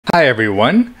Hi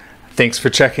everyone, thanks for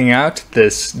checking out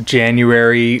this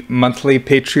January monthly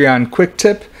Patreon quick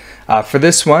tip. For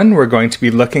this one, we're going to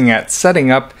be looking at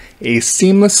setting up a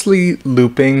seamlessly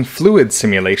looping fluid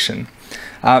simulation.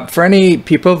 For any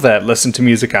people that listen to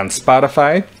music on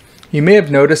Spotify, you may have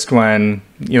noticed when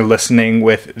you're listening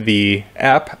with the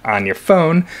app on your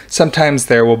phone, sometimes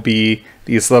there will be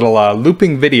these little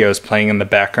looping videos playing in the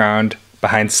background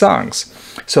behind songs.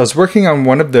 So I was working on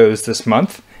one of those this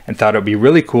month and thought it would be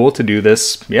really cool to do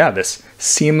this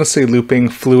seamlessly looping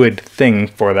fluid thing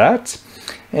for that.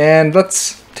 And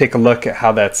let's take a look at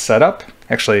how that's set up.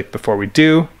 Actually, before we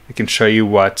do, I can show you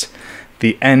what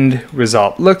the end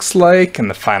result looks like and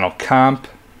the final comp.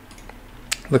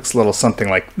 Looks a little something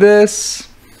like this,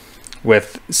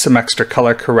 with some extra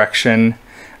color correction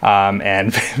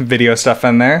and video stuff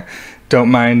in there. Don't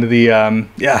mind the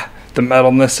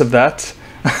metalness of that.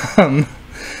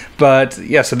 But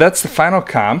yeah, so that's the final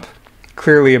comp.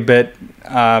 Clearly a bit,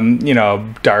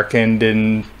 darkened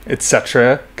and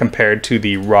etc. compared to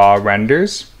the raw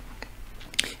renders.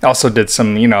 Also did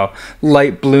some,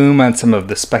 light bloom on some of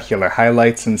the specular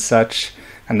highlights and such,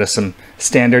 and just some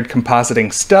standard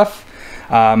compositing stuff.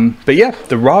 But yeah,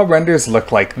 the raw renders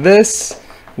look like this.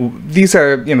 These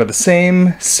are, the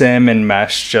same sim and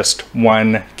mesh, just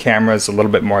one camera is a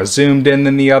little bit more zoomed in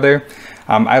than the other.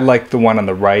 I like the one on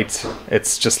the right.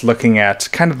 It's just looking at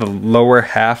kind of the lower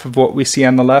half of what we see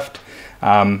on the left.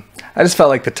 I just felt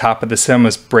like the top of the sim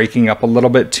was breaking up a little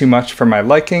bit too much for my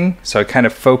liking, so I kind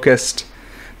of focused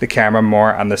the camera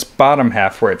more on this bottom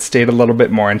half where it stayed a little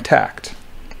bit more intact.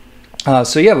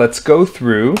 So yeah, let's go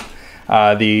through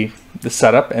the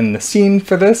setup and the scene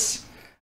for this.